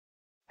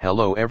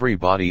Hello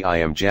everybody, I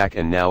am Jack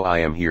and now I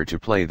am here to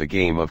play the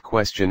game of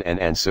question and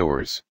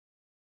answers.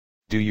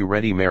 Do you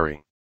ready,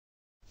 Mary?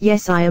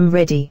 Yes, I am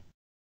ready.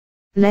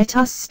 Let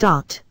us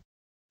start.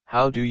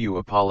 How do you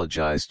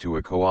apologize to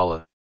a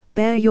koala?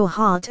 Bare your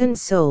heart and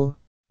soul.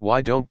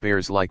 Why don't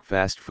bears like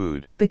fast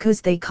food? Because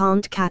they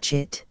can't catch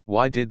it.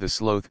 Why did the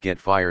sloth get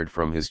fired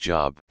from his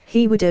job?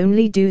 He would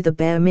only do the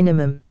bare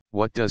minimum.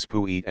 What does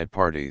Pooh eat at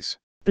parties?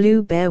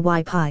 Blue bear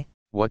why pie.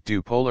 What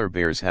do polar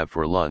bears have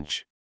for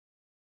lunch?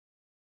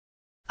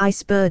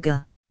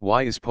 Iceberger.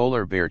 Why is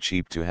polar bear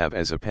cheap to have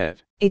as a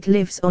pet? It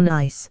lives on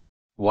ice.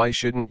 Why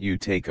shouldn't you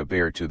take a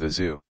bear to the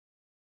zoo?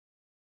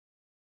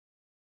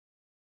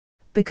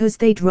 Because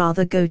they'd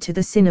rather go to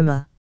the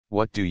cinema.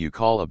 What do you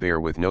call a bear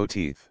with no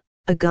teeth?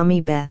 A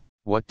gummy bear.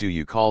 What do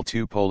you call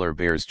two polar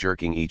bears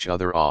jerking each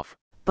other off?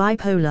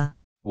 Bipolar.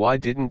 Why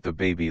didn't the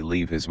baby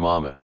leave his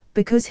mama?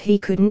 Because he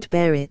couldn't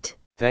bear it.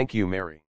 Thank you, Mary.